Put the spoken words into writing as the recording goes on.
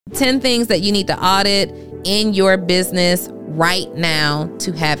10 things that you need to audit in your business right now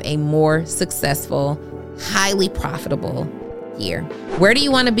to have a more successful, highly profitable year. Where do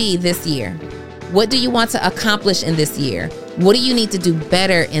you want to be this year? What do you want to accomplish in this year? What do you need to do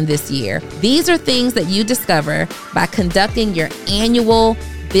better in this year? These are things that you discover by conducting your annual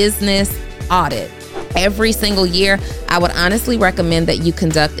business audit. Every single year, I would honestly recommend that you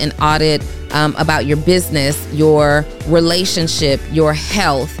conduct an audit about your business, your relationship, your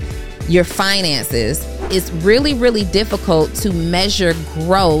health, your finances. It's really, really difficult to measure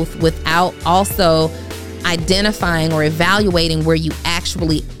growth without also identifying or evaluating where you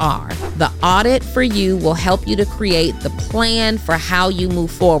actually are. The audit for you will help you to create the plan for how you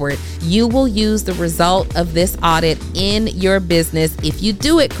move forward. You will use the result of this audit in your business, if you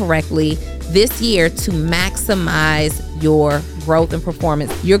do it correctly, this year to maximize your growth and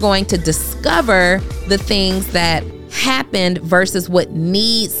performance. You're going to discover the things that happened versus what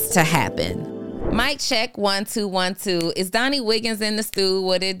needs to happen. Mic check, 1 2 1 2. Is Donnie Wiggins in the stew?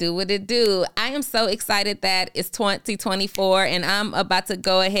 What it do? What it do? I am so excited that it's 2024 and I'm about to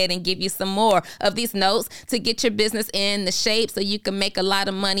go ahead and give you some more of these notes to get your business in the shape so you can make a lot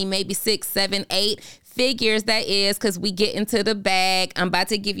of money, maybe 6, 7, 8 figures, that is, because we get into the bag. I'm about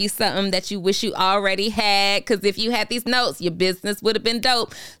to give you something that you wish you already had, because if you had these notes, your business would have been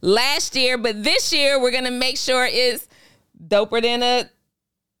dope last year, but this year we're going to make sure it's doper than a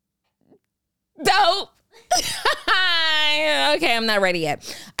dope. Okay, I'm not ready yet.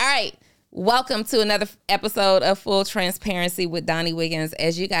 All right. Welcome to another episode of Full Transparency with Donnie Wiggins.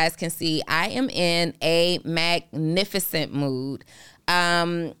 As you guys can see, I am in a magnificent mood.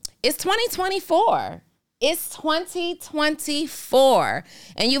 It's 2024. It's 2024.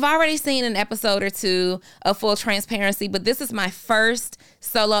 And you've already seen an episode or two of Full Transparency, but this is my first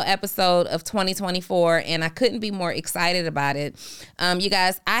solo episode of 2024, and I couldn't be more excited about it. You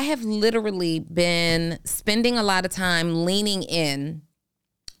guys, I have literally been spending a lot of time leaning in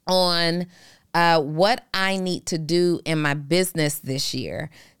on what I need to do in my business this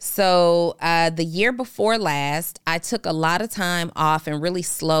year. So the year before last, I took a lot of time off and really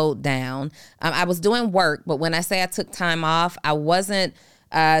slowed down. I was doing work, but when I say I took time off, I wasn't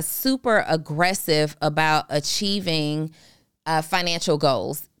super aggressive about achieving financial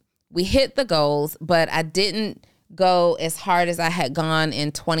goals. We hit the goals, but I didn't go as hard as I had gone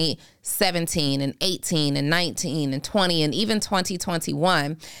in 2017 and 18 and 19 and 20 and even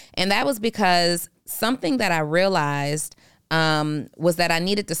 2021. And that was because something that I realized was that I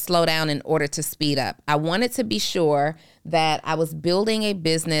needed to slow down in order to speed up. I wanted to be sure that I was building a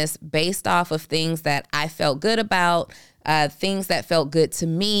business based off of things that I felt good about, things that felt good to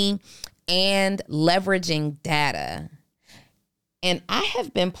me, and leveraging data. And I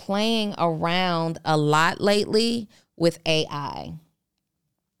have been playing around a lot lately with AI.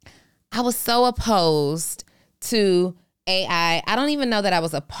 I was so opposed to AI. I don't even know that I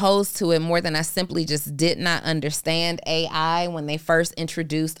was opposed to it more than I simply just did not understand AI when they first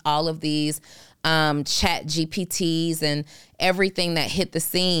introduced all of these chat GPTs and everything that hit the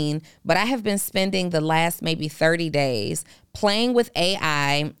scene. But I have been spending the last maybe 30 days playing with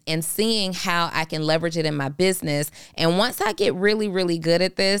AI and seeing how I can leverage it in my business. And once I get really, really good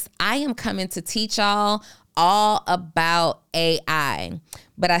at this, I am coming to teach y'all all about AI.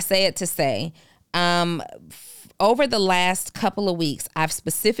 But I say it to say, over the last couple of weeks, I've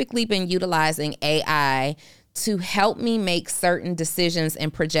specifically been utilizing AI to help me make certain decisions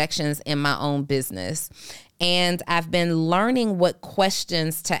and projections in my own business. And I've been learning what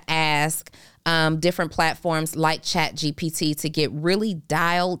questions to ask different platforms like ChatGPT to get really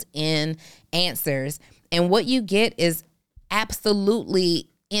dialed in answers. And what you get is absolutely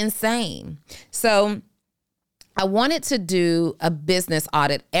insane. So I wanted to do a business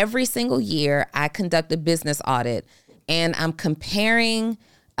audit. Every single year, I conduct a business audit, and I'm comparing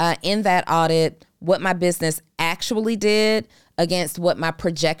in that audit what my business actually did against what my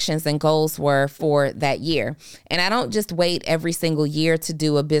projections and goals were for that year. And I don't just wait every single year to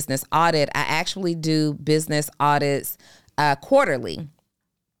do a business audit. I actually do business audits quarterly.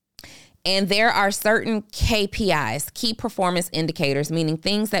 And there are certain KPIs, key performance indicators, meaning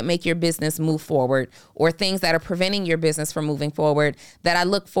things that make your business move forward or things that are preventing your business from moving forward, that I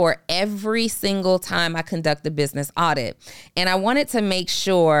look for every single time I conduct a business audit. And I wanted to make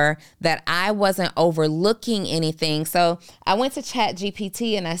sure that I wasn't overlooking anything. So I went to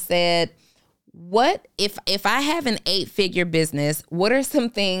ChatGPT and I said, what if I have an 8-figure business, what are some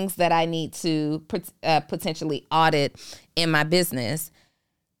things that I need to potentially audit in my business?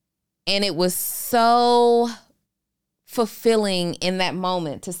 And it was so fulfilling in that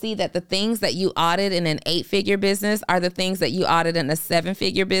moment to see that the things that you audit in an 8-figure business are the things that you audit in a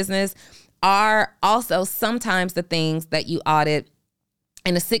 7-figure business, are also sometimes the things that you audit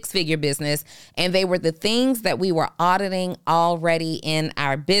in a 6-figure business. And they were the things that we were auditing already in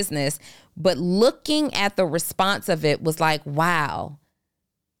our business. But looking at the response of it was like, wow,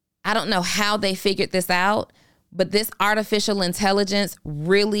 I don't know how they figured this out, but this artificial intelligence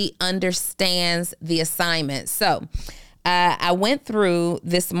really understands the assignment. So I went through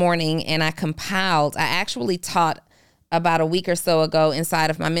this morning and I actually taught about a week or so ago inside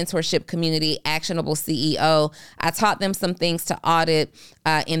of my mentorship community, Actionable CEO. I taught them some things to audit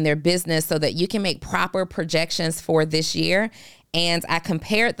in their business so that you can make proper projections for this year. And I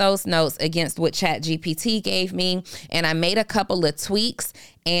compared those notes against what ChatGPT gave me, and I made a couple of tweaks,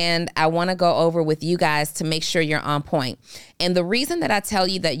 and I want to go over with you guys to make sure you're on point. And the reason that I tell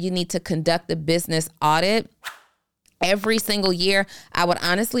you that you need to conduct a business audit every single year, I would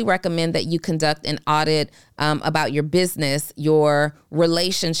honestly recommend that you conduct an audit about your business, your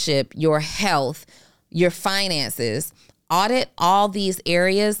relationship, your health, your finances. Audit all these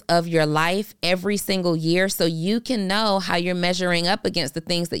areas of your life every single year so you can know how you're measuring up against the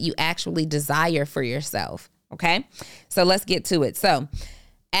things that you actually desire for yourself. Okay, so let's get to it. So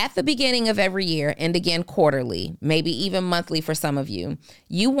at the beginning of every year, and again quarterly, maybe even monthly for some of you,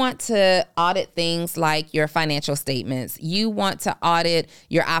 you want to audit things like your financial statements. You want to audit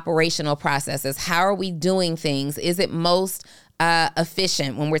your operational processes. How are we doing things? Is it most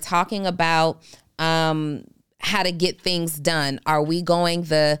efficient? When we're talking about how to get things done, are we going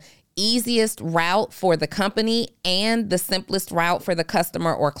the easiest route for the company and the simplest route for the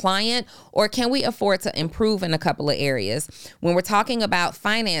customer or client? Or can we afford to improve in a couple of areas? When we're talking about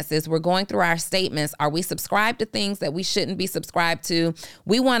finances, we're going through our statements. Are we subscribed to things that we shouldn't be subscribed to?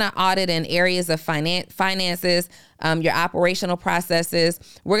 We want to audit in areas of finances, your operational processes.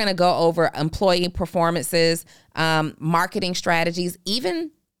 We're going to go over employee performances, marketing strategies, even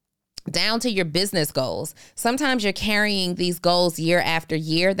down to your business goals. Sometimes you're carrying these goals year after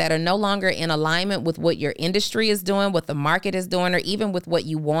year that are no longer in alignment with what your industry is doing, what the market is doing, or even with what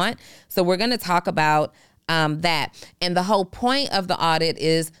you want. So we're going to talk about that. And the whole point of the audit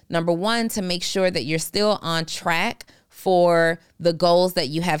is, number one, to make sure that you're still on track for the goals that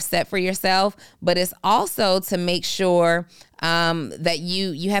you have set for yourself, but it's also to make sure that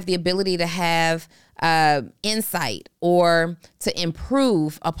you have the ability to have insight or to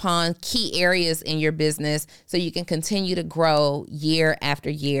improve upon key areas in your business so you can continue to grow year after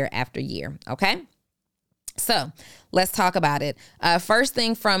year after year. Okay? So let's talk about it. First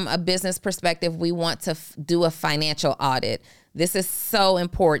thing, from a business perspective, we want to do a financial audit. This is so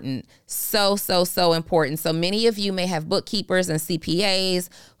important. So important. So many of you may have bookkeepers and CPAs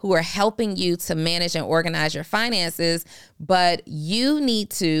who are helping you to manage and organize your finances, but you need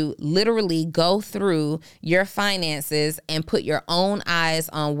to literally go through your finances and put your own eyes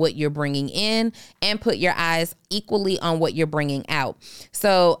on what you're bringing in and put your eyes equally on what you're bringing out.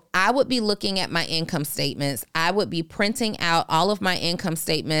 So I would be looking at my income statements. I would be printing out all of my income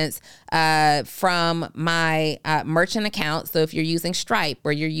statements from my merchant account. So if you're using Stripe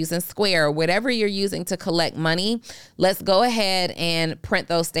or you're using Square or whatever you're using to collect money, let's go ahead and print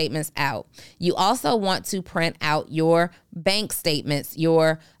those statements out. You also want to print out your bank statements,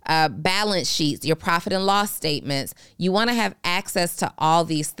 your balance sheets, your profit and loss statements. You want to have access to all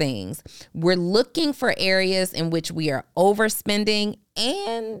these things. We're looking for areas in which we are overspending,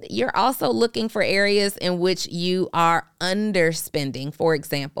 and you're also looking for areas in which you are underspending. For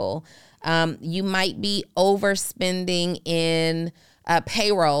example, you might be overspending in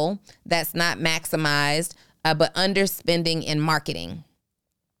payroll that's not maximized, but underspending in marketing.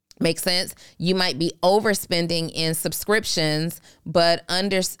 Makes sense? You might be overspending in subscriptions, but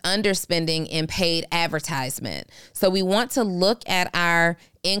underspending in paid advertisement. So we want to look at our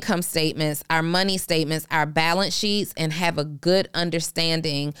income statements, our money statements, our balance sheets, and have a good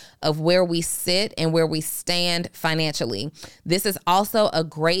understanding of where we sit and where we stand financially. This is also a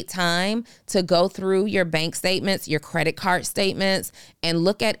great time to go through your bank statements, your credit card statements, and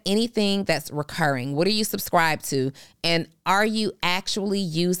look at anything that's recurring. What are you subscribed to? And are you actually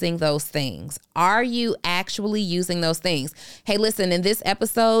using those things? Are you actually using those things? Hey, listen, in this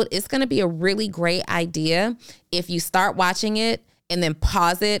episode, it's going to be a really great idea if you start watching it and then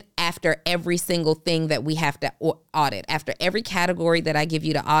pause it after every single thing that we have to audit. After every category that I give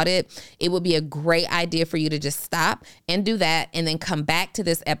you to audit, it would be a great idea for you to just stop and do that and then come back to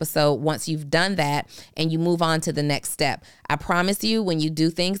this episode once you've done that and you move on to the next step. I promise you, when you do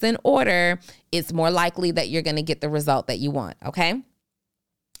things in order, it's more likely that you're going to get the result that you want, okay?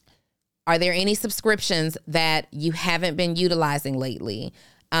 Are there any subscriptions that you haven't been utilizing lately?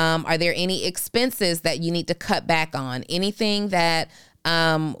 Are there any expenses that you need to cut back on? Anything that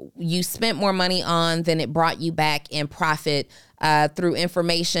you spent more money on than it brought you back in profit through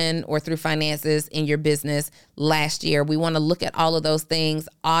information or through finances in your business last year? We want to look at all of those things,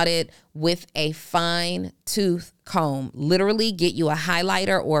 audit with a fine tooth comb. Literally get you a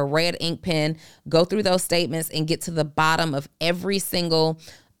highlighter or a red ink pen, go through those statements and get to the bottom of every single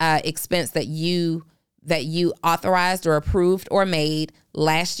expense that you authorized or approved or made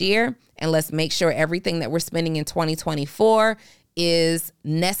last year. And let's make sure everything that we're spending in 2024 is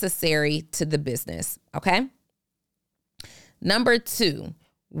necessary to the business. Okay. Number 2,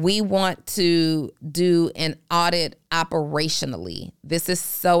 we want to do an audit operationally. This is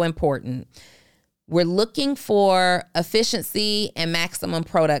so important. We're looking for efficiency and maximum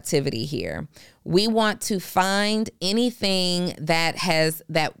productivity here. We want to find anything that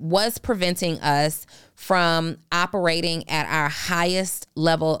was preventing us from operating at our highest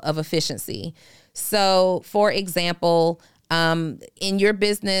level of efficiency. So, for example, in your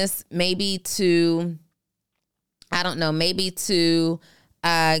business, maybe to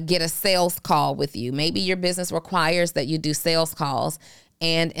get a sales call with you. Maybe your business requires that you do sales calls.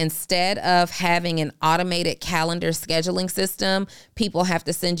 And instead of having an automated calendar scheduling system, people have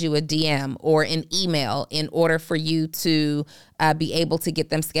to send you a DM or an email in order for you to be able to get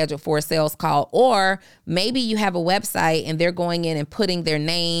them scheduled for a sales call. Or maybe you have a website and they're going in and putting their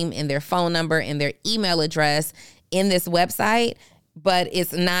name and their phone number and their email address in this website, but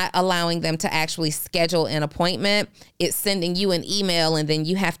it's not allowing them to actually schedule an appointment. It's sending you an email and then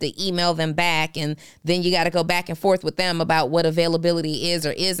you have to email them back. And then you got to go back and forth with them about what availability is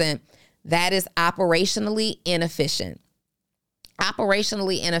or isn't. That is operationally inefficient.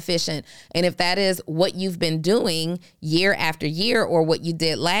 And if that is what you've been doing year after year or what you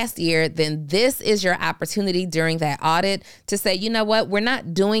did last year, then this is your opportunity during that audit to say, you know what, we're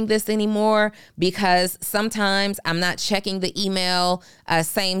not doing this anymore because sometimes I'm not checking the email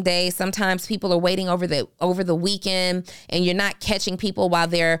same day. Sometimes people are waiting over the weekend and you're not catching people while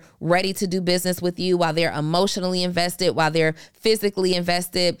they're ready to do business with you, while they're emotionally invested, while they're physically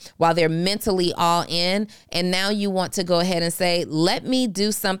invested, while they're mentally all in. And now you want to go ahead and say, let me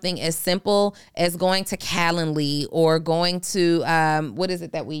do something as simple as going to Calendly or going to, what is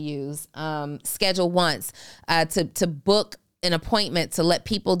it that we use? Schedule Once to book an appointment to let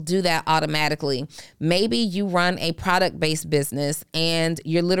people do that automatically. Maybe you run a product-based business and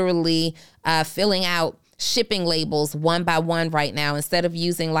you're literally filling out shipping labels one by one right now instead of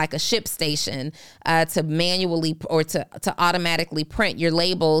using like a ship station to manually or to automatically print your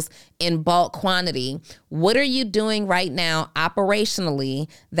labels in bulk quantity. What are you doing right now operationally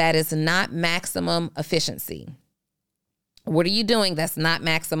that is not maximum efficiency? What are you doing that's not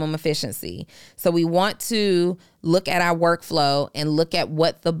maximum efficiency? So we want to look at our workflow and look at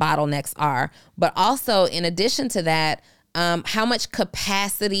what the bottlenecks are. But also, in addition to that, how much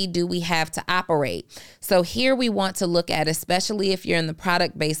capacity do we have to operate? So here we want to look at, especially if you're in the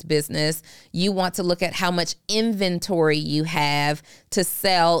product-based business, you want to look at how much inventory you have to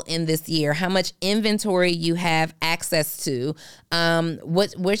sell in this year, how much inventory you have access to,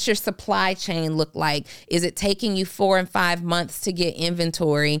 what's your supply chain look like? Is it taking you 4 and 5 months to get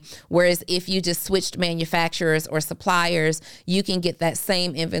inventory? Whereas if you just switched manufacturers or suppliers, you can get that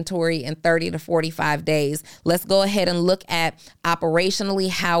same inventory in 30 to 45 days. Let's go ahead and look at operationally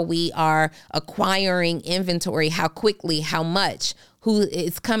how we are acquiring inventory, how quickly, how much, who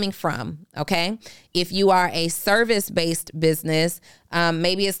it's coming from, okay? If you are a service-based business,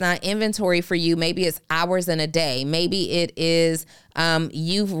 maybe it's not inventory for you. Maybe it's hours in a day. Maybe it is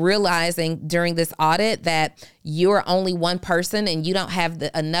you realizing during this audit that you're only one person and you don't have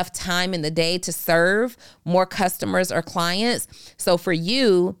enough time in the day to serve more customers or clients. So for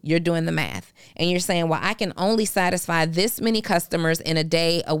you, you're doing the math and you're saying, well, I can only satisfy this many customers in a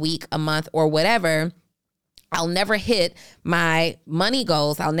day, a week, a month, or whatever. I'll never hit my money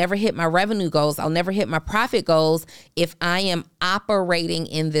goals. I'll never hit my revenue goals. I'll never hit my profit goals if I am operating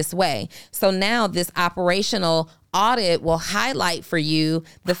in this way. So now this operational audit will highlight for you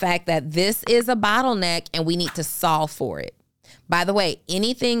the fact that this is a bottleneck and we need to solve for it. By the way,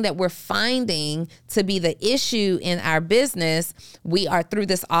 anything that we're finding to be the issue in our business, we are through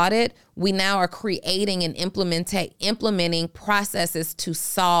this audit, we now are creating and implementing processes to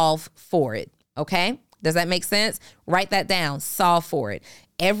solve for it. Okay? Does that make sense? Write that down. Solve for it.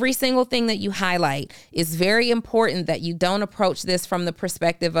 Every single thing that you highlight is very important that you don't approach this from the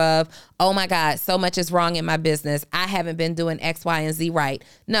perspective of, oh my God, so much is wrong in my business. I haven't been doing X, Y, and Z right.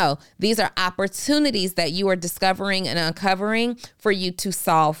 No, these are opportunities that you are discovering and uncovering for you to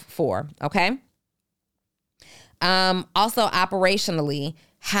solve for, okay? Also, operationally,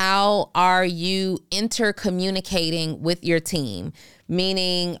 how are you intercommunicating with your team?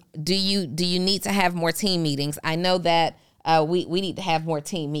 Meaning, do you need to have more team meetings? I know that we need to have more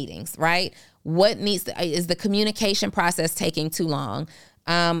team meetings, right? Is the communication process taking too long?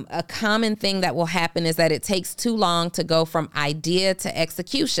 A common thing that will happen is that it takes too long to go from idea to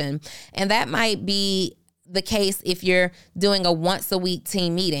execution. And that might be the case if you're doing a once a week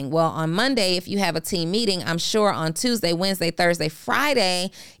team meeting. Well, on Monday, if you have a team meeting, I'm sure on Tuesday, Wednesday, Thursday,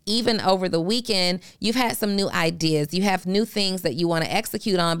 Friday, even over the weekend, you've had some new ideas. You have new things that you want to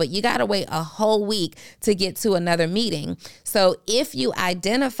execute on, but you got to wait a whole week to get to another meeting. So if you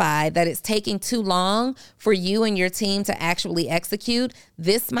identify that it's taking too long for you and your team to actually execute,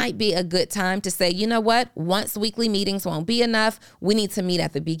 this might be a good time to say, you know what? Once weekly meetings won't be enough. We need to meet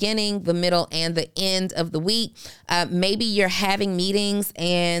at the beginning, the middle, and the end of the week. Maybe you're having meetings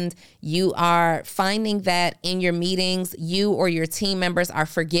and you are finding that in your meetings, you or your team members are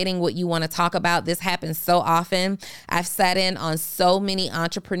forgetting what you want to talk about. This happens so often. I've sat in on so many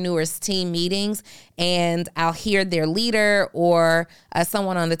entrepreneurs' team meetings, and I'll hear their leader or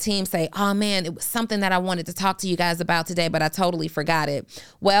someone on the team say, oh man, it was something that I wanted to talk to you guys about today, but I totally forgot it.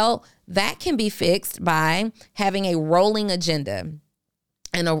 Well, that can be fixed by having a rolling agenda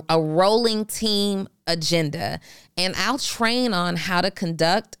and a rolling team agenda. And I'll train on how to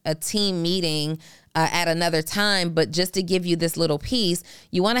conduct a team meeting at another time. But just to give you this little piece,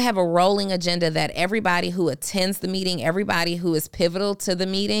 you want to have a rolling agenda that everybody who attends the meeting, everybody who is pivotal to the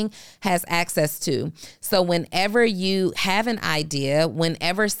meeting has access to. So whenever you have an idea,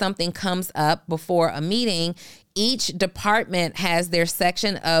 whenever something comes up before a meeting, each department has their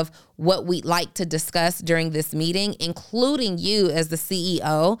section of what we'd like to discuss during this meeting, including you as the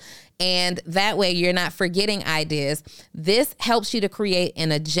CEO. And that way you're not forgetting ideas. This helps you to create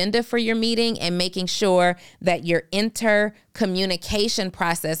an agenda for your meeting and making sure that your intercommunication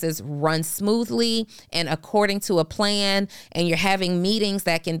processes run smoothly and according to a plan. And you're having meetings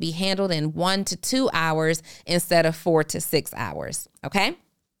that can be handled in 1 to 2 hours instead of 4 to 6 hours. Okay?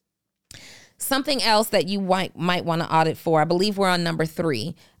 Something else that you might want to audit for, I believe we're on number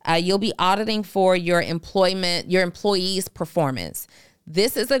 3. You'll be auditing for your employees' performance.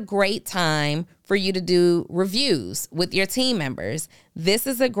 This is a great time for you to do reviews with your team members. This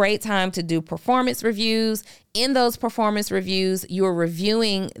is a great time to do performance reviews. In those performance reviews, you're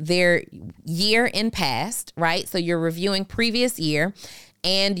reviewing their year in past, right? So you're reviewing previous year.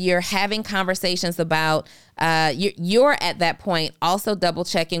 And you're having conversations about, you're at that point also double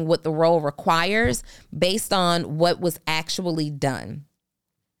checking what the role requires based on what was actually done.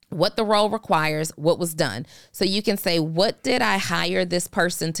 What the role requires, what was done. So you can say, what did I hire this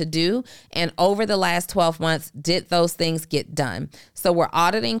person to do? And over the last 12 months, did those things get done? So we're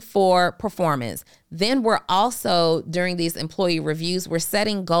auditing for performance. Then we're also, during these employee reviews, we're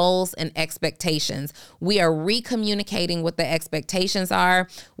setting goals and expectations. We are recommunicating what the expectations are.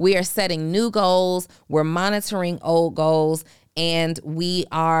 We are setting new goals. We're monitoring old goals. And we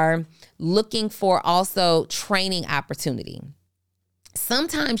are looking for also training opportunity.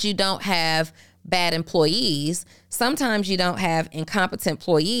 Sometimes you don't have bad employees. Sometimes you don't have incompetent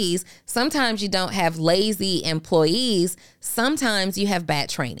employees. Sometimes you don't have lazy employees. Sometimes you have bad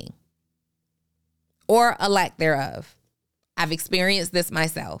training or a lack thereof. I've experienced this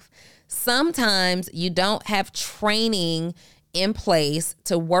myself. Sometimes you don't have training in place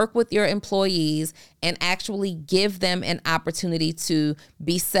to work with your employees and actually give them an opportunity to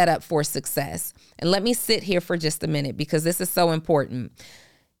be set up for success. And let me sit here for just a minute because this is so important.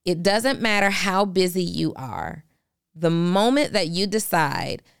 It doesn't matter how busy you are. The moment that you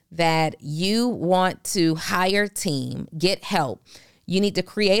decide that you want to hire a team, get help, you need to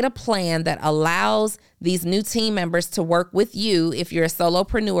create a plan that allows these new team members to work with you if you're a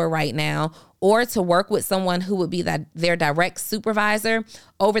solopreneur right now, or to work with someone who would be their direct supervisor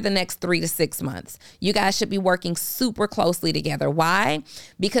over the next 3 to 6 months. You guys should be working super closely together. Why?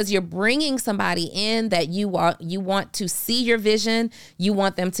 Because you're bringing somebody in that you want to see your vision. You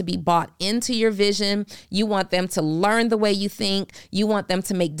want them to be bought into your vision. You want them to learn the way you think. You want them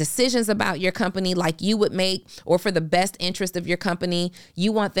to make decisions about your company like you would make, or for the best interest of your company.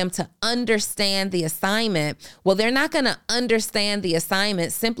 You want them to understand the assignment. Well, they're not going to understand the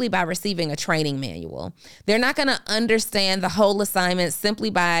assignment simply by receiving a training manual. They're not going to understand the whole assignment simply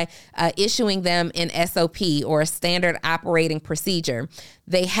by issuing them an SOP or a standard operating procedure.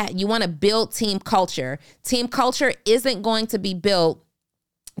 You want to build team culture. Team culture isn't going to be built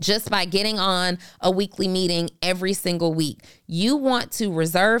just by getting on a weekly meeting every single week. You want to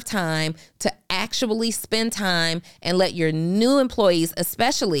reserve time to actually spend time and let your new employees,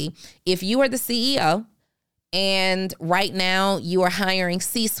 especially if you are the CEO and right now you are hiring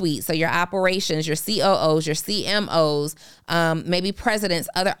C-suite, so your operations, your COOs, your CMOs, maybe presidents,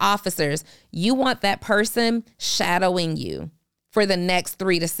 other officers, you want that person shadowing you for the next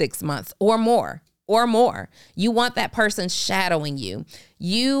 3 to 6 months or more. You want that person shadowing you.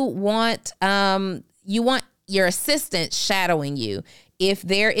 You want your assistant shadowing you. If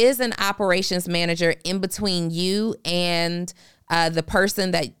there is an operations manager in between you and the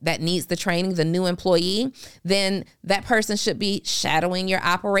person that needs the training, the new employee, then that person should be shadowing your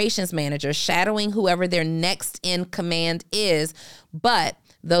operations manager, shadowing whoever their next in command is. But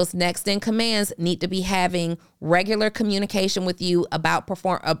those next in commands need to be having regular communication with you about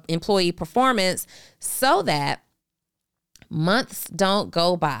employee performance so that months don't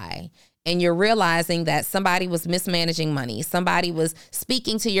go by and you're realizing that somebody was mismanaging money, somebody was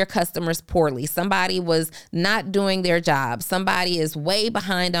speaking to your customers poorly, somebody was not doing their job, somebody is way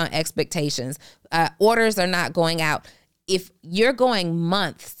behind on expectations, orders are not going out. If you're going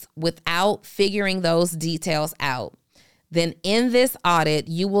months without figuring those details out, then in this audit,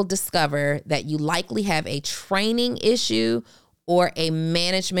 you will discover that you likely have a training issue or a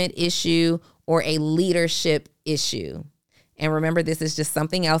management issue or a leadership issue. And remember, this is just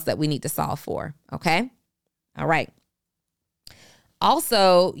something else that we need to solve for, okay? All right.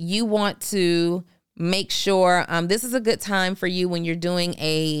 Also, you want to make sure, this is a good time for you when you're doing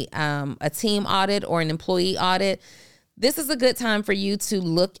a team audit or an employee audit. This is a good time for you to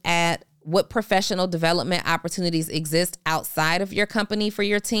look at what professional development opportunities exist outside of your company for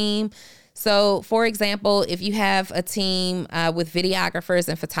your team. So, for example, if you have a team with videographers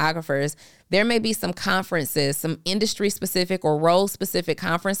and photographers, there may be some conferences, some industry-specific or role-specific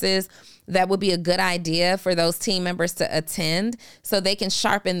conferences that would be a good idea for those team members to attend so they can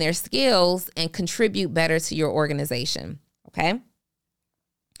sharpen their skills and contribute better to your organization, okay?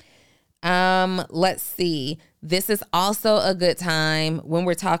 Let's see. This is also a good time when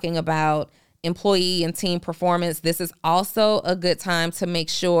we're talking about employee and team performance. This is also a good time to make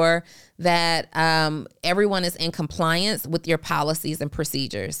sure that everyone is in compliance with your policies and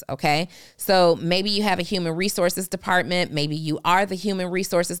procedures, okay? So maybe you have a human resources department, maybe you are the human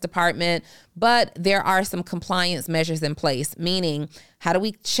resources department, but there are some compliance measures in place, meaning how do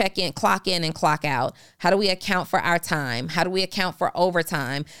we check in, clock in and clock out? How do we account for our time? How do we account for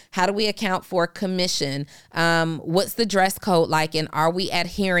overtime? How do we account for commission? What's the dress code like, and are we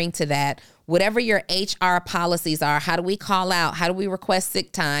adhering to that? Whatever your HR policies are, how do we call out? How do we request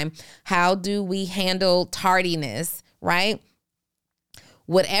sick time? How do we handle tardiness, right?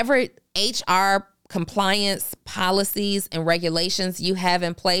 Whatever HR compliance policies and regulations you have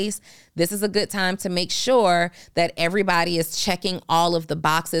in place, this is a good time to make sure that everybody is checking all of the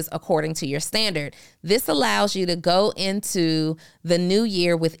boxes according to your standard. This allows you to go into the new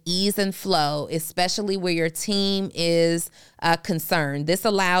year with ease and flow, especially where your team is concerned. This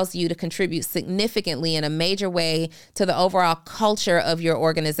allows you to contribute significantly in a major way to the overall culture of your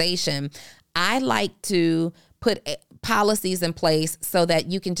organization. I like to put policies in place so that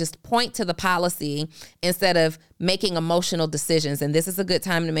you can just point to the policy instead of making emotional decisions. And this is a good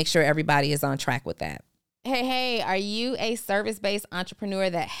time to make sure everybody is on track with that. Hey, are you a service-based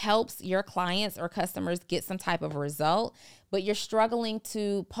entrepreneur that helps your clients or customers get some type of result, but you're struggling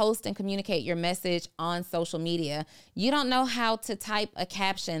to post and communicate your message on social media? You don't know how to type a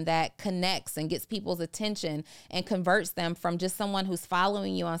caption that connects and gets people's attention and converts them from just someone who's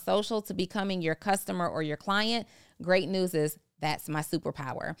following you on social to becoming your customer or your client? Great news is that's my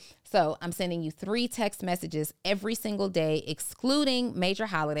superpower. So I'm sending you 3 text messages every single day, excluding major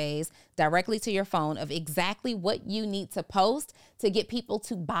holidays, directly to your phone of exactly what you need to post to get people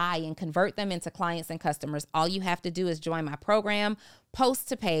to buy and convert them into clients and customers. All you have to do is join my program, Post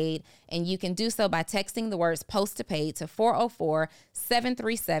to Paid, and you can do so by texting the words Post to Paid to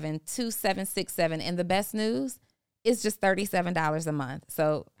 404-737-2767. And the best news is just $37 a month.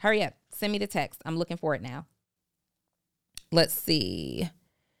 So hurry up, send me the text. I'm looking for it now. Let's see.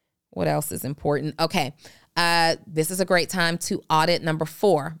 What else is important? Okay. This is a great time to audit number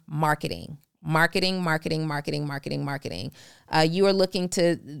 4, marketing. Marketing. You are looking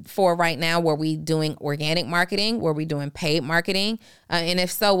for right now, were we doing organic marketing? Were we doing paid marketing? And if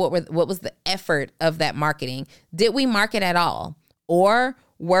so, what was the effort of that marketing? Did we market at all? Or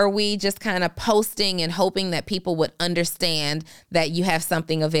were we just kind of posting and hoping that people would understand that you have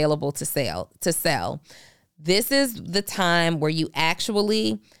something available to sell? This is the time where you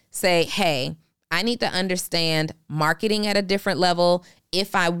actually say, hey, I need to understand marketing at a different level.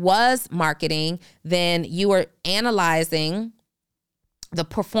 If I was marketing, then you are analyzing the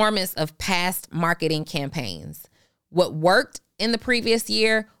performance of past marketing campaigns. What worked in the previous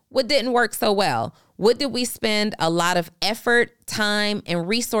year, what didn't work so well? What did we spend a lot of effort, time, and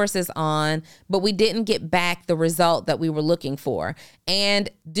resources on, but we didn't get back the result that we were looking for? And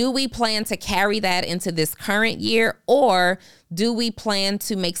do we plan to carry that into this current year, or do we plan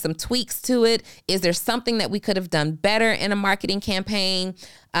to make some tweaks to it? Is there something that we could have done better in a marketing campaign?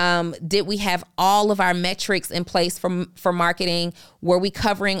 Did we have all of our metrics in place for marketing? Were we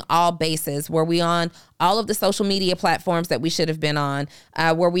covering all bases? Were we on all of the social media platforms that we should have been on?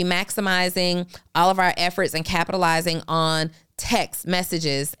 Were we maximizing all of our efforts and capitalizing on text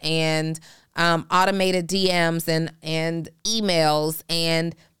messages and automated DMs and emails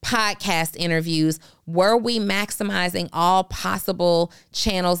and podcast interviews? Were we maximizing all possible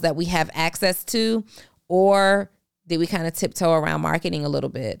channels that we have access to? Or did we kind of tiptoe around marketing a little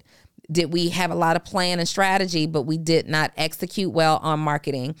bit? Did we have a lot of plan and strategy, but we did not execute well on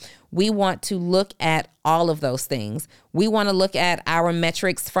marketing? We want to look at all of those things. We want to look at our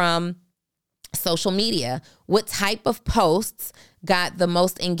metrics from social media. What type of posts got the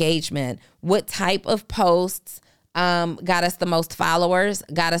most engagement? What type of posts got us the most followers,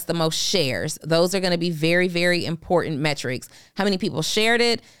 got us the most shares? Those are going to be very, very important metrics. How many people shared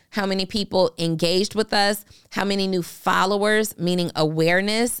it? How many people engaged with us? How many new followers, meaning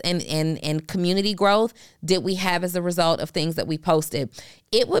awareness and community growth, did we have as a result of things that we posted?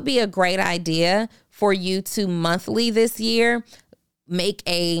 It would be a great idea for you to monthly this year make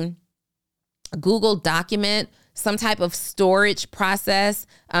a Google document, some type of storage process.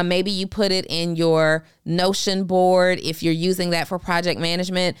 Maybe you put it in your Notion board if you're using that for project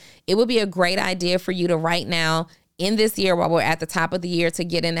management. It would be a great idea for you to right now in this year, while we're at the top of the year, to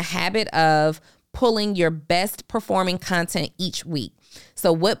get in the habit of pulling your best performing content each week.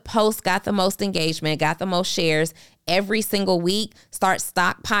 So what post got the most engagement, got the most shares every single week? Start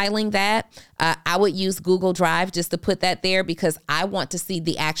stockpiling that. I would use Google Drive just to put that there, because I want to see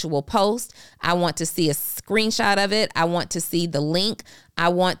the actual post. I want to see a screenshot of it. I want to see the link. I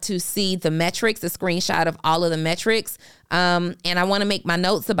want to see the metrics, a screenshot of all of the metrics. And I want to make my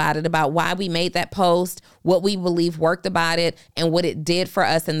notes about it, about why we made that post, what we believe worked about it, and what it did for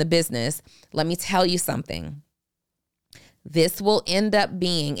us in the business. Let me tell you something. This will end up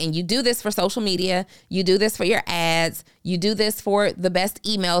being, and you do this for social media, you do this for your ads, you do this for the best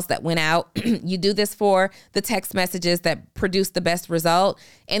emails that went out, you do this for the text messages that produce the best result,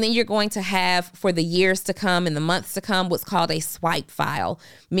 and then you're going to have, for the years to come and the months to come, what's called a swipe file,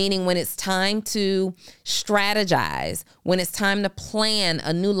 meaning when it's time to strategize, when it's time to plan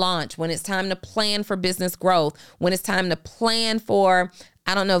a new launch, when it's time to plan for business growth, when it's time to plan for,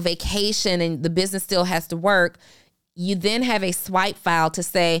 vacation and the business still has to work. You then have a swipe file to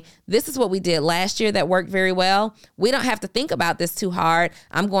say, this is what we did last year that worked very well. We don't have to think about this too hard.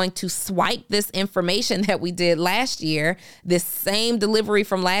 I'm going to swipe this information that we did last year, this same delivery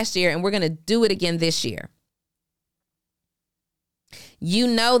from last year, and we're going to do it again this year. You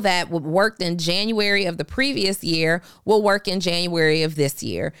know that what worked in January of the previous year will work in January of this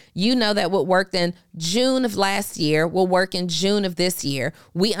year. You know that what worked in June of last year will work in June of this year.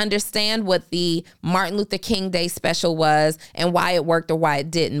 We understand what the Martin Luther King Day special was and why it worked or why it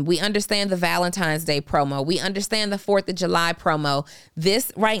didn't. We understand the Valentine's Day promo. We understand the 4th of July promo.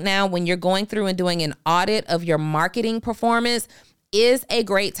 This right now, when you're going through and doing an audit of your marketing performance, is a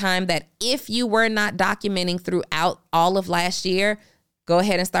great time that if you were not documenting throughout all of last year, go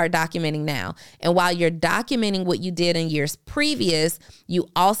ahead and start documenting now. And while you're documenting what you did in years previous, you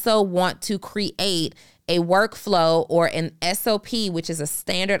also want to create a workflow or an SOP, which is a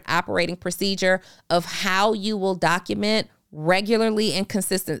standard operating procedure of how you will document regularly and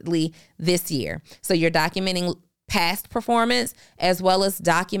consistently this year. So you're documenting past performance as well as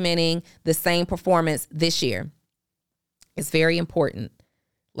documenting the same performance this year. It's very important.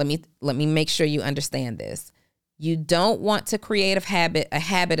 Let me make sure you understand this. You don't want to create a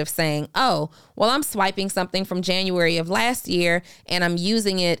habit of saying, oh, well, I'm swiping something from January of last year and I'm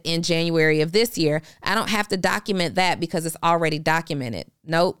using it in January of this year. I don't have to document that because it's already documented.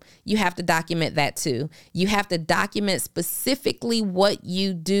 Nope. You have to document that too. You have to document specifically what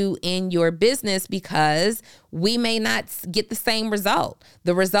you do in your business, because we may not get the same result.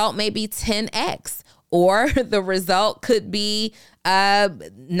 The result may be 10x. Or the result could be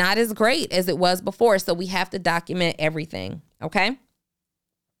not as great as it was before. So we have to document everything, okay?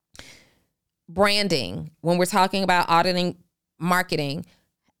 branding, when we're talking about auditing marketing,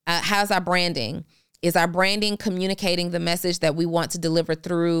 how's our branding? Is our branding communicating the message that we want to deliver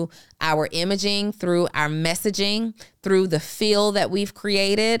through our imaging, through our messaging, through the feel that we've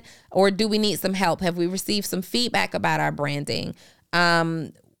created? Or do we need some help? Have we received some feedback about our branding?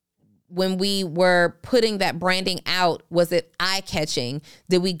 When we were putting that branding out, was it eye-catching?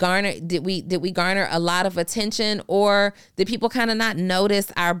 Did we garner a lot of attention, or did people kind of not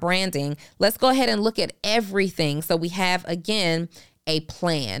notice our branding? Let's go ahead and look at everything. So we have, again, a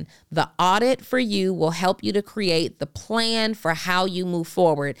plan. The audit for you will help you to create the plan for how you move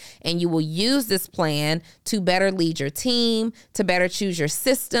forward. And you will use this plan to better lead your team, to better choose your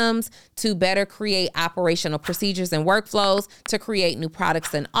systems, to better create operational procedures and workflows, to create new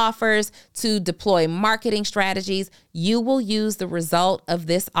products and offers, to deploy marketing strategies. You will use the result of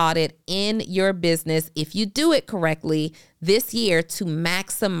this audit in your business, if you do it correctly, this year to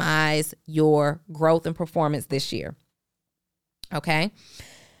maximize your growth and performance this year. Okay.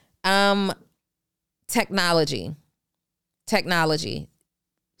 Technology,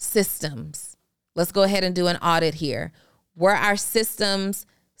 systems. Let's go ahead and do an audit here. Were our systems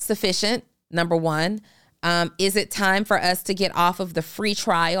sufficient? Number one. Is it time for us to get off of the free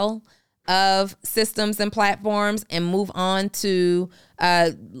trial of systems and platforms and move on to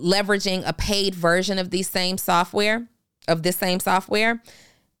leveraging a paid version of this same software?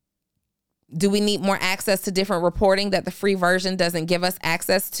 Do we need more access to different reporting that the free version doesn't give us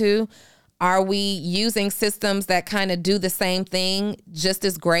access to? Are we using systems that kind of do the same thing just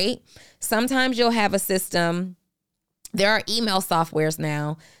as great? Sometimes you'll have a system. There are email softwares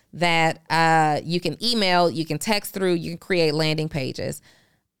now that you can email, you can text through, you can create landing pages.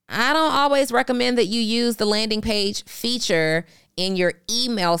 I don't always recommend that you use the landing page feature in your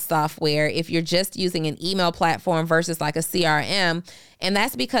email software if you're just using an email platform versus like a CRM. And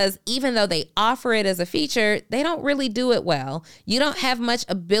that's because even though they offer it as a feature, they don't really do it well. You don't have much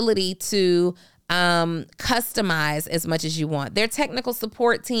ability to customize as much as you want. Their technical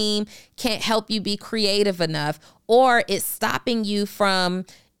support team can't help you be creative enough, or it's stopping you from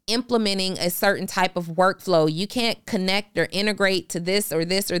implementing a certain type of workflow. You can't connect or integrate to this or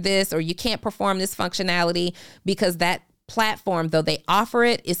this or this, or you can't perform this functionality because that platform, though they offer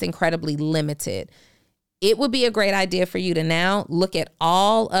it, is incredibly limited. It would be a great idea for you to now look at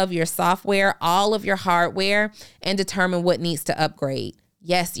all of your software, all of your hardware, and determine what needs to upgrade.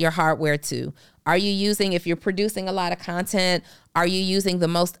 Yes, your hardware too. Are you using, if you're producing a lot of content, are you using the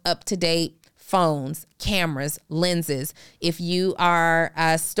most up-to-date phones, cameras, lenses? If you are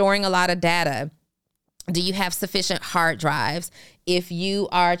storing a lot of data, do you have sufficient hard drives? If you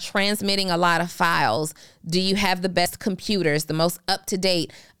are transmitting a lot of files, do you have the best computers, the most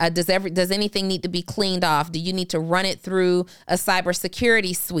up-to-date? Does anything need to be cleaned off? Do you need to run it through a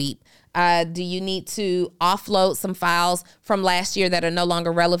cybersecurity sweep? Do you need to offload some files from last year that are no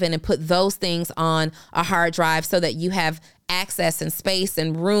longer relevant and put those things on a hard drive so that you have access and space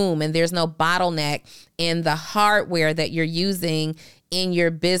and room and there's no bottleneck in the hardware that you're using in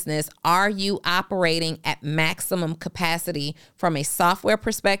your business? Are you operating at maximum capacity from a software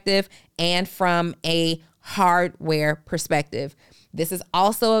perspective and from a hardware perspective? This is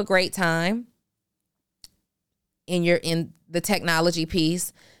also a great time in the technology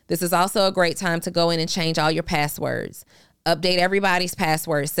piece. This is also a great time to go in and change all your passwords. Update everybody's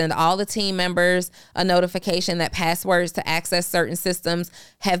passwords. Send all the team members a notification that passwords to access certain systems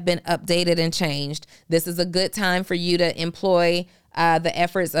have been updated and changed. This is a good time for you to employ the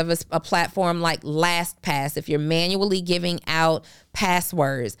efforts of a platform like LastPass. If you're manually giving out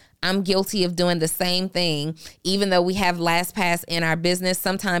passwords, I'm guilty of doing the same thing. Even though we have LastPass in our business,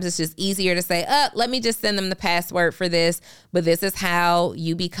 sometimes it's just easier to say, let me just send them the password for this. But this is how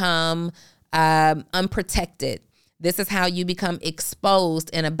you become unprotected. This is how you become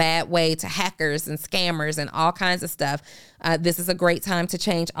exposed in a bad way to hackers and scammers and all kinds of stuff. This is a great time to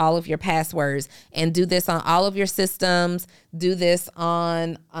change all of your passwords and do this on all of your systems. Do this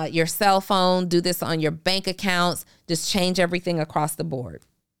on your cell phone. Do this on your bank accounts. Just change everything across the board.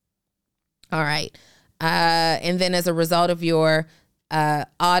 All right. And then as a result of your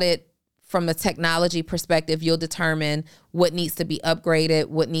audit, from a technology perspective, you'll determine what needs to be upgraded,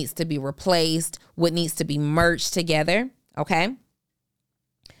 what needs to be replaced, what needs to be merged together. Okay.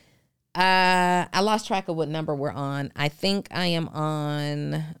 I lost track of what number we're on. I think I am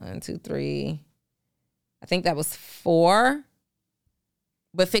on 1, 2, 3. I think that was 4,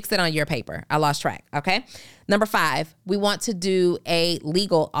 but fix it on your paper. I lost track. Okay. Number 5, we want to do a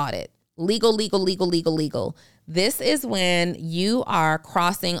legal audit. Legal. This is when you are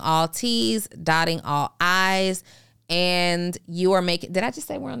crossing all T's, dotting all I's, and you are making, did I just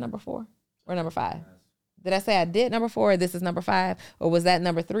say we're on number 4? or number 5? Did I say I did number 4 or this is number 5? Or was that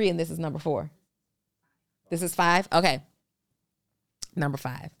number 3 and this is number 4? This is 5? Okay. Number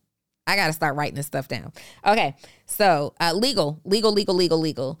 5. I got to start writing this stuff down. Okay. So legal.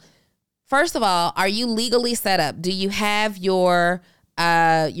 First of all, are you legally set up? Do you have your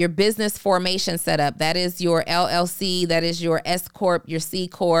business formation set up? That is your LLC. That is your S Corp, your C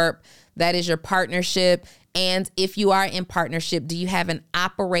Corp. That is your partnership. And if you are in partnership, do you have an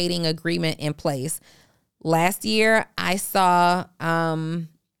operating agreement in place? Last year, I saw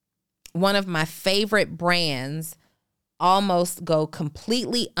one of my favorite brands almost go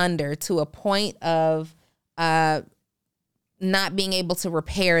completely under to a point of not being able to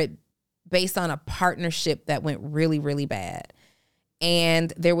repair it based on a partnership that went really, really bad.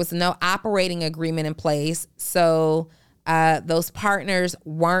 And there was no operating agreement in place. So those partners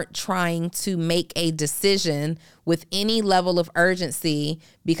weren't trying to make a decision with any level of urgency,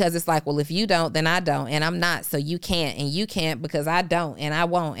 because it's like, well, if you don't, then I don't, and I'm not, so you can't, and you can't because I don't, and I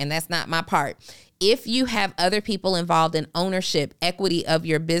won't, and that's not my part. If you have other people involved in ownership, equity of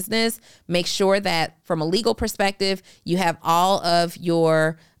your business, make sure that from a legal perspective, you have all of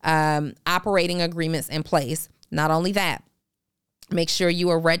your operating agreements in place. Not only that, make sure you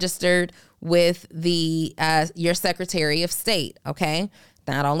are registered with your Secretary of State, okay?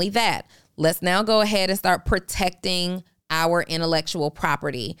 Not only that, let's now go ahead and start protecting our intellectual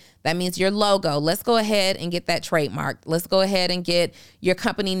property. That means your logo. Let's go ahead and get that trademarked. Let's go ahead and get your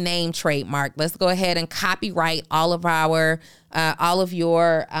company name trademarked. Let's go ahead and copyright all of your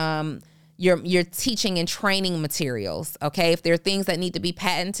teaching and training materials. Okay. If there are things that need to be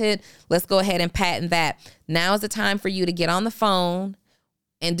patented, let's go ahead and patent that. Now is the time for you to get on the phone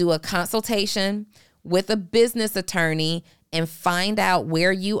and do a consultation with a business attorney and find out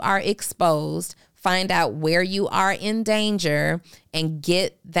where you are exposed, find out where you are in danger, and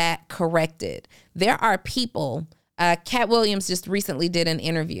get that corrected. There are people, Cat Williams just recently did an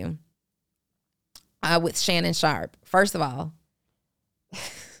interview with Shannon Sharp. First of all,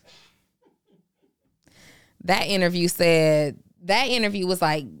 that interview was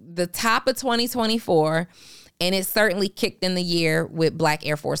like the top of 2024. And it certainly kicked in the year with Black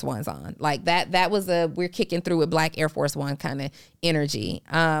Air Force Ones on. Like that was we're kicking through with Black Air Force One kind of energy.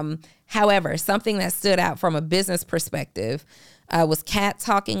 However, something that stood out from a business perspective was Cat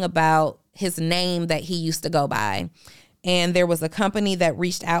talking about his name that he used to go by. And there was a company that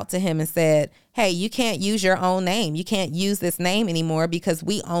reached out to him and said, hey, you can't use your own name. You can't use this name anymore because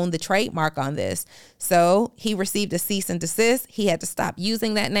we own the trademark on this. So he received a cease and desist. He had to stop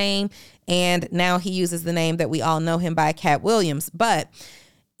using that name. And now he uses the name that we all know him by, Cat Williams. But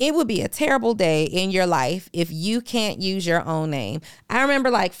it would be a terrible day in your life if you can't use your own name. I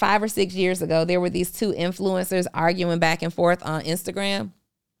remember like 5 or 6 years ago, there were these two influencers arguing back and forth on Instagram.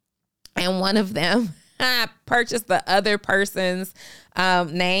 And one of them purchased the other person's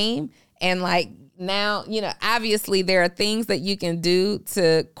name. And like now, obviously there are things that you can do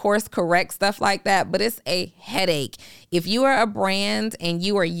to course correct stuff like that, but it's a headache. If you are a brand and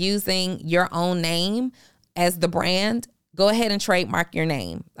you are using your own name as the brand, go ahead and trademark your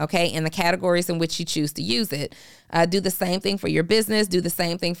name, okay, in the categories in which you choose to use it. Do the same thing for your business. Do the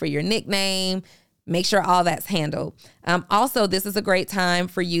same thing for your nickname. Make sure all that's handled. Also, this is a great time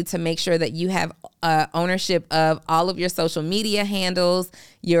for you to make sure that you have ownership of all of your social media handles,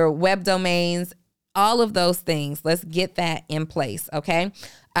 your web domains, all of those things. Let's get that in place, okay?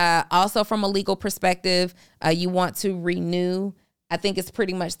 Also, from a legal perspective, you want to renew. I think it's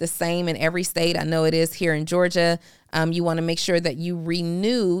pretty much the same in every state. I know it is here in Georgia. You want to make sure that you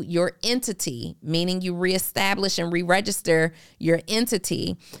renew your entity, meaning you reestablish and re-register your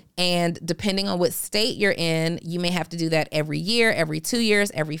entity. And depending on what state you're in, you may have to do that every year, every 2 years,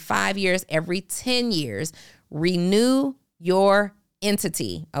 every 5 years, every 10 years. Renew your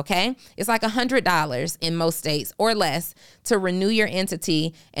entity, okay? It's like $100 in most states or less to renew your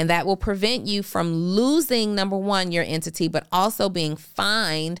entity, and that will prevent you from losing, number one, your entity, but also being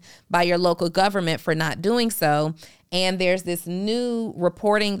fined by your local government for not doing so. And there's this new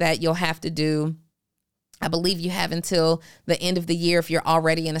reporting that you'll have to do. I believe you have until the end of the year if you're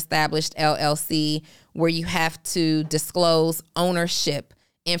already an established LLC, where you have to disclose ownership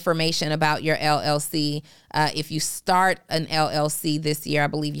information about your LLC. If you start an LLC this year, I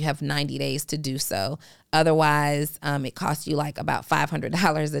believe you have 90 days to do so. Otherwise, it costs you like about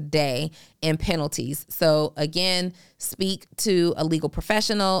 $500 a day in penalties. So again, speak to a legal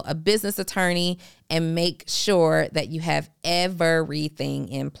professional, a business attorney, and make sure that you have everything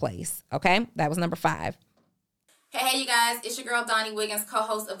in place. Okay, that was number 5. Hey, you guys, it's your girl Donnie Wiggins,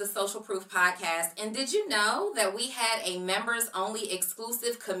 co-host of the Social Proof Podcast. And did you know that we had a members-only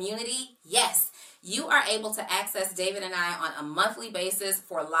exclusive community? Yes, you are able to access David and I on a monthly basis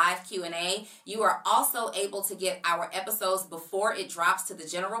for live Q&A. You are also able to get our episodes before it drops to the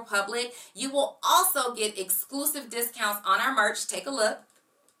general public. You will also get exclusive discounts on our merch. Take a look.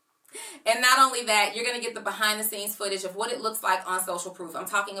 And not only that, you're going to get the behind-the-scenes footage of what it looks like on Social Proof. I'm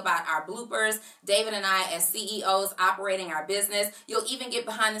talking about our bloopers, David and I as CEOs operating our business. You'll even get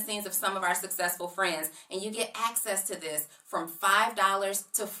behind the scenes of some of our successful friends. And you get access to this from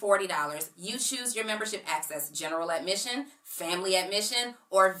 $5 to $40. You choose your membership access, general admission, family admission,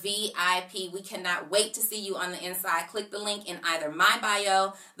 or VIP. We cannot wait to see you on the inside. Click the link in either my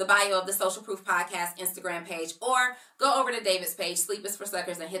bio, the bio of the Social Proof Podcast Instagram page, or go over to David's page, Sleep is for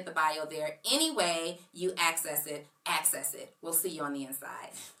Suckers, and hit the bio there. Any way you access it, access it. We'll see you on the inside.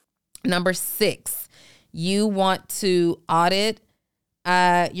 Number 6, you want to audit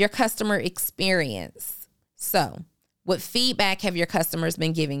your customer experience. So, what feedback have your customers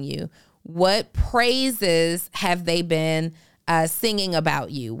been giving you? What praises have they been singing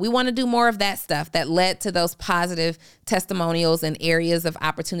about you? We want to do more of that stuff that led to those positive testimonials and areas of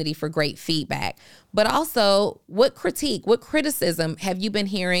opportunity for great feedback. But also, what critique, what criticism have you been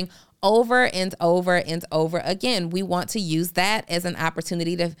hearing over and over and over again? We want to use that as an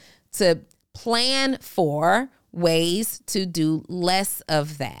opportunity to plan for ways to do less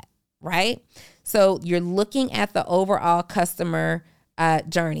of that, right? So you're looking at the overall customer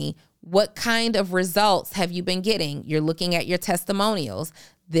journey. What kind of results have you been getting? You're looking at your testimonials.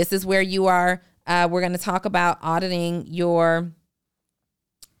 This is where you are. We're going to talk about auditing your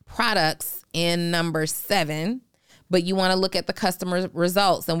products in number 7, but you want to look at the customer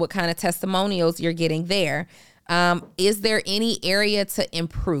results and what kind of testimonials you're getting there. Is there any area to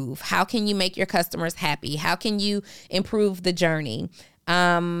improve? How can you make your customers happy? How can you improve the journey?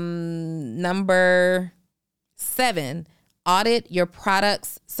 Number 7, audit your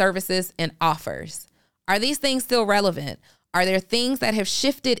products, services, and offers. Are these things still relevant? Are there things that have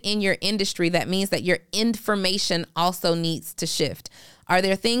shifted in your industry that means that your information also needs to shift? Are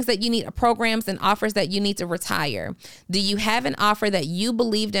there things that you need, programs and offers that you need to retire? Do you have an offer that you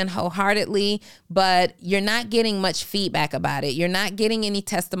believed in wholeheartedly, but you're not getting much feedback about it? You're not getting any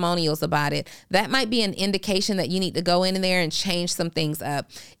testimonials about it. That might be an indication that you need to go in there and change some things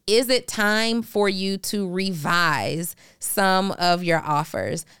up. Is it time for you to revise some of your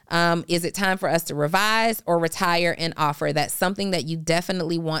offers? Is it time for us to revise or retire an offer? That's something that you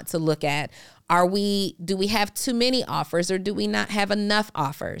definitely want to look at. Do we have too many offers, or do we not have enough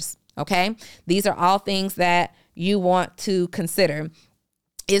offers? Okay. These are all things that you want to consider.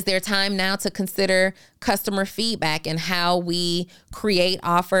 Is there time now to consider customer feedback and how we create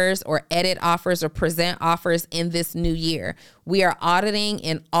offers or edit offers or present offers in this new year? We are auditing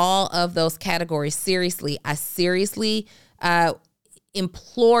in all of those categories. Seriously, I seriously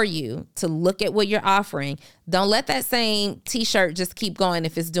implore you to look at what you're offering. Don't let that same t-shirt just keep going.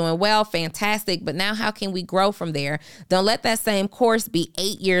 If it's doing well, fantastic. But now how can we grow from there? Don't let that same course be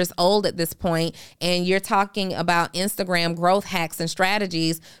 8 years old at this point, and you're talking about Instagram growth hacks and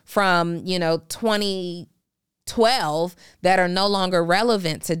strategies from, 2012 that are no longer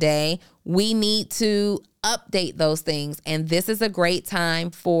relevant today. We need to update those things, and this is a great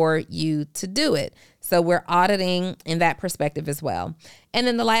time for you to do it. So we're auditing in that perspective as well. And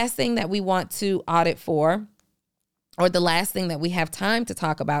then the last thing that we want to audit for, or the last thing that we have time to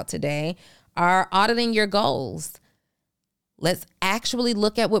talk about today, are auditing your goals. Let's actually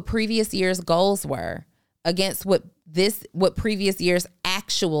look at what previous year's goals were against what previous year's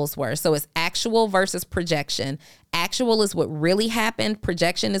actuals were. So it's actual versus projection. Actual is what really happened.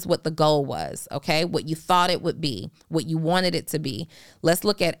 Projection is what the goal was, okay? What you thought it would be, what you wanted it to be. Let's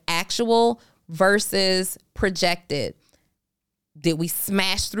look at actual versus projected. Did we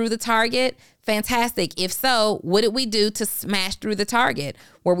smash through the target? Fantastic. If so, what did we do to smash through the target?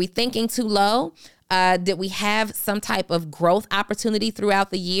 Were we thinking too low? Did we have some type of growth opportunity throughout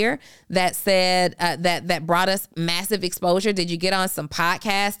the year that said that brought us massive exposure? Did you get on some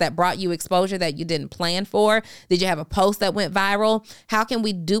podcasts that brought you exposure that you didn't plan for? Did you have a post that went viral? How can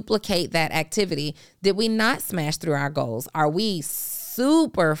we duplicate that activity? Did we not smash through our goals? Are we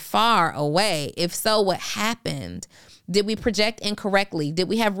super far away? If so, what happened? Did we project incorrectly? Did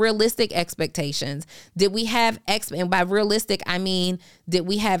we have realistic expectations? Did we have, and by realistic, I mean, did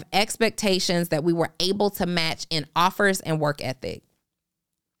we have expectations that we were able to match in offers and work ethic?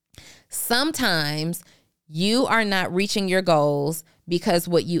 Sometimes you are not reaching your goals because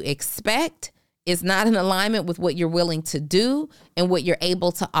what you expect is not in alignment with what you're willing to do and what you're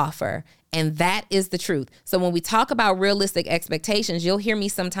able to offer. And that is the truth. So when we talk about realistic expectations, you'll hear me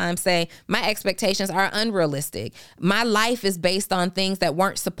sometimes say, my expectations are unrealistic. My life is based on things that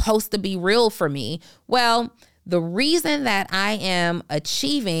weren't supposed to be real for me. Well, the reason that I am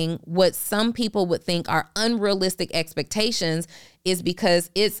achieving what some people would think are unrealistic expectations is because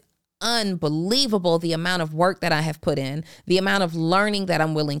it's unbelievable the amount of work that I have put in, the amount of learning that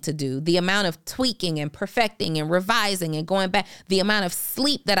I'm willing to do, the amount of tweaking and perfecting and revising and going back, the amount of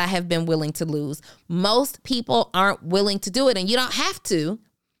sleep that I have been willing to lose. Most people aren't willing to do it, and you don't have to.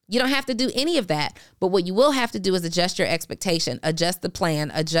 You don't have to do any of that. But what you will have to do is adjust your expectation, adjust the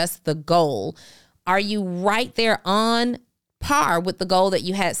plan, adjust the goal. Are you right there on par with the goal that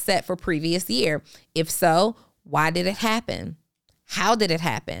you had set for previous year? If so, why did it happen? How did it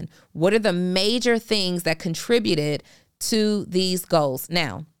happen? What are the major things that contributed to these goals?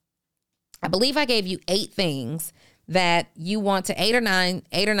 Now, I believe I gave you 8 things that you want to, 8 or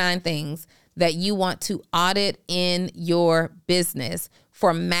 9 things that you want to audit in your business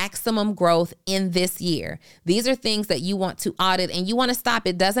for maximum growth in this year. These are things that you want to audit and you want to stop.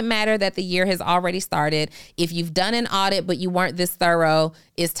 It doesn't matter that the year has already started. If you've done an audit but you weren't this thorough,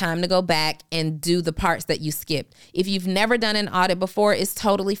 it's time to go back and do the parts that you skipped. If you've never done an audit before, it's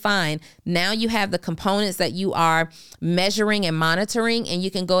totally fine. Now you have the components that you are measuring and monitoring, and you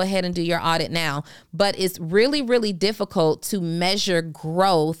can go ahead and do your audit now. But it's really, really difficult to measure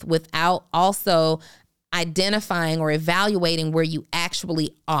growth without also identifying or evaluating where you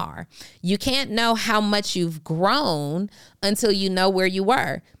actually are. You can't know how much you've grown until you know where you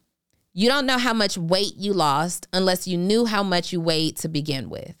were. You don't know how much weight you lost unless you knew how much you weighed to begin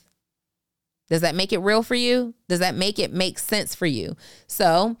with. Does that make it real for you? Does that make it make sense for you?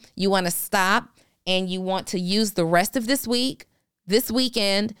 So you want to stop and you want to use the rest of this week, this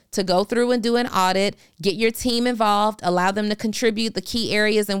weekend, to go through and do an audit, get your team involved, allow them to contribute the key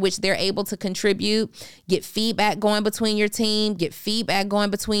areas in which they're able to contribute, get feedback going between your team, get feedback going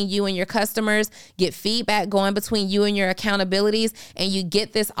between you and your customers, get feedback going between you and your accountabilities, and you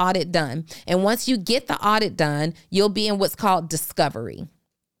get this audit done. And once you get the audit done, you'll be in what's called discovery.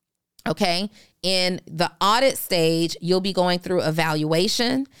 Okay. In the audit stage, you'll be going through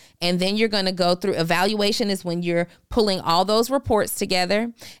evaluation, and then you're going to go through evaluation is when you're pulling all those reports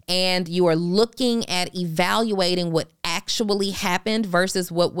together and you are looking at evaluating what actually happened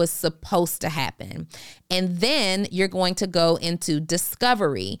versus what was supposed to happen. And then you're going to go into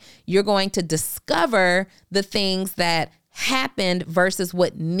discovery. You're going to discover the things that happened versus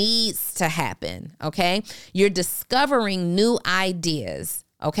what needs to happen. Okay. You're discovering new ideas.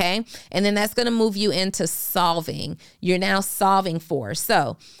 Okay. And then that's going to move you into solving. You're now solving for.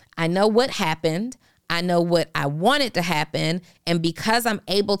 So I know what happened. I know what I wanted to happen. And because I'm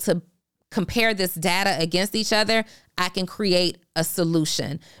able to compare this data against each other, I can create a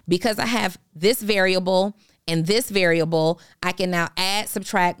solution. Because I have this variable and this variable, I can now add,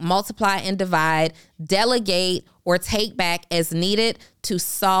 subtract, multiply, and divide, delegate, or take back as needed to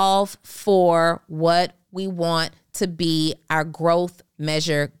solve for what we want to be our growth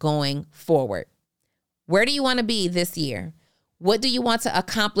measure going forward. Where do you want to be this year? What do you want to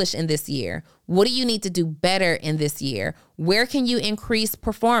accomplish in this year? What do you need to do better in this year? Where can you increase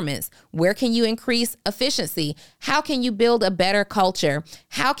performance? Where can you increase efficiency? How can you build a better culture?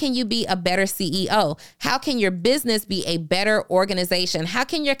 How can you be a better CEO? How can your business be a better organization? How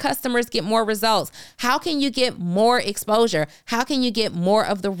can your customers get more results? How can you get more exposure? How can you get more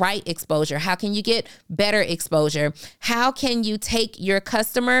of the right exposure? How can you get better exposure? How can you take your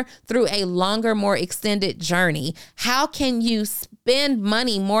customer through a longer, more extended journey? How can you spend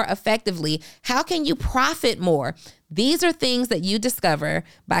money more effectively? How can you profit more? These are things that you discover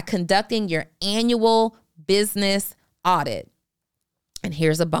by conducting your annual business audit. And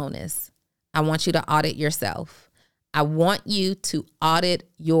here's a bonus. I want you to audit yourself. I want you to audit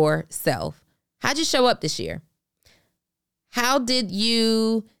yourself. How'd you show up this year? How did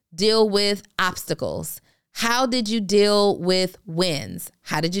you deal with obstacles? How did you deal with wins?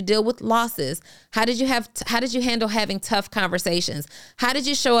 How did you deal with losses? How did you handle having tough conversations? How did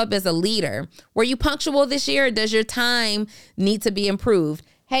you show up as a leader? Were you punctual this year, or does your time need to be improved?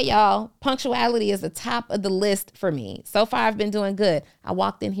 Hey, y'all, punctuality is the top of the list for me. So far, I've been doing good. I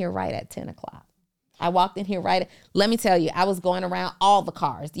walked in here right at 10 o'clock. Let me tell you, I was going around all the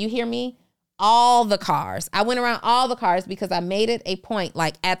cars. Do you hear me? All the cars. I went around all the cars because I made it a point.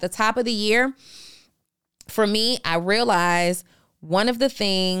 Like at the top of the year, for me, I realized one of the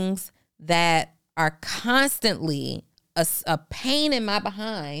things that are constantly a pain in my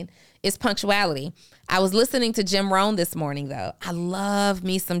behind is punctuality. I was listening to Jim Rohn this morning, though. I love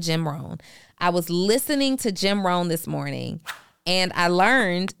me some Jim Rohn. I was listening to Jim Rohn this morning, and I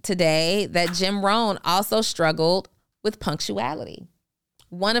learned today that Jim Rohn also struggled with punctuality.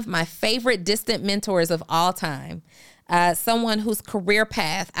 One of my favorite distant mentors of all time, someone whose career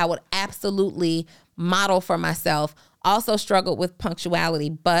path I would absolutely model for myself, also struggled with punctuality,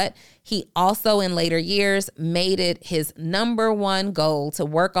 but he also in later years made it his number one goal to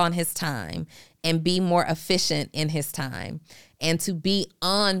work on his time and be more efficient in his time and to be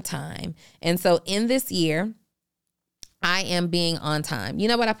on time. And so in this year, I am being on time. You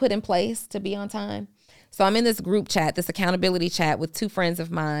know what I put in place to be on time? So I'm in this group chat, this accountability chat with two friends of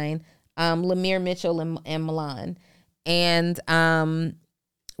mine, Lemire Mitchell and Milan. And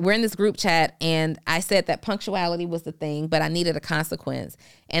we're in this group chat, and I said that punctuality was the thing, but I needed a consequence,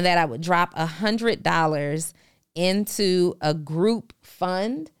 and that I would drop $100 into a group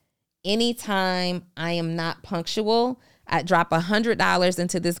fund anytime I am not punctual. I drop $100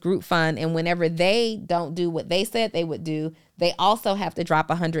 into this group fund, and whenever they don't do what they said they would do, they also have to drop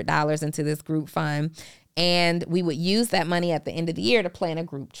 $100 into this group fund. And we would use that money at the end of the year to plan a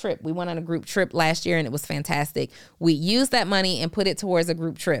group trip. We went on a group trip last year and it was fantastic. We used that money and put it towards a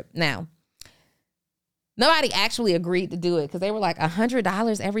group trip. Now, nobody actually agreed to do it because they were like,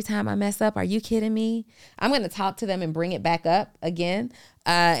 $100 every time I mess up. Are you kidding me? I'm going to talk to them and bring it back up again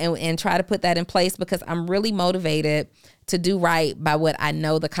and try to put that in place, because I'm really motivated to do right by what I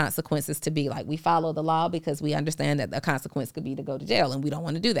know the consequences to be. Like, we follow the law because we understand that the consequence could be to go to jail, and we don't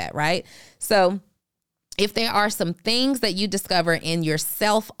want to do that, right? So if there are some things that you discover in your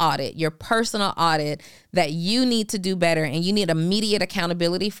self-audit, your personal audit, that you need to do better and you need immediate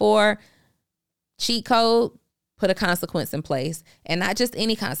accountability for, cheat code, put a consequence in place. And not just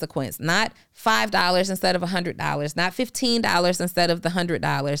any consequence, not $5 instead of $100, not $15 instead of the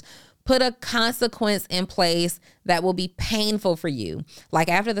 $100. Put a consequence in place that will be painful for you. Like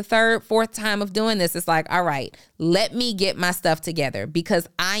after the third, fourth time of doing this, it's like, all right, let me get my stuff together, because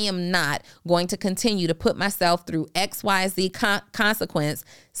I am not going to continue to put myself through XYZ consequence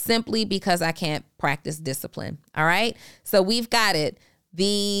simply because I can't practice discipline. All right. So we've got it.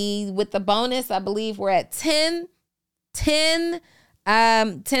 With the bonus, I believe we're at 10 things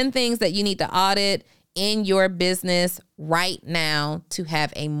that you need to audit in your business right now to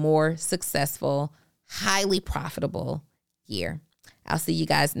have a more successful, highly profitable year. I'll see you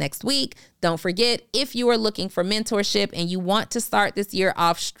guys next week. Don't forget, if you are looking for mentorship and you want to start this year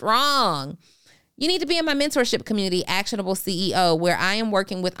off strong, you need to be in my mentorship community, Actionable CEO, where I am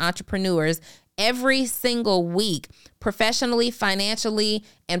working with entrepreneurs every single week, professionally, financially,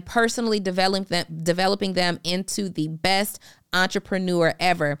 and personally developing them into the best entrepreneur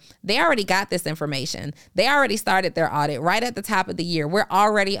ever. They already got this information. They already started their audit right at the top of the year. We're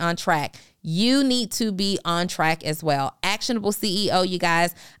already on track. You need to be on track as well. Actionable CEO, you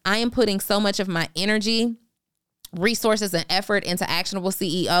guys. I am putting so much of my energy, resources, and effort into Actionable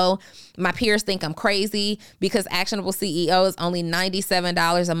CEO. My peers think I'm crazy because Actionable CEO is only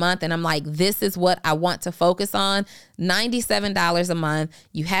 $97 a month. And I'm like, this is what I want to focus on. $97 a month.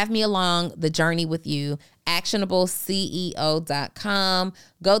 You have me along the journey with you. ActionableCEO.com.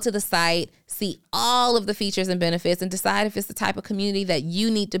 Go to the site, see all of the features and benefits, and decide if it's the type of community that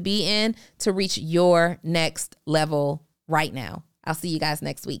you need to be in to reach your next level right now. I'll see you guys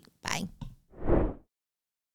next week. Bye.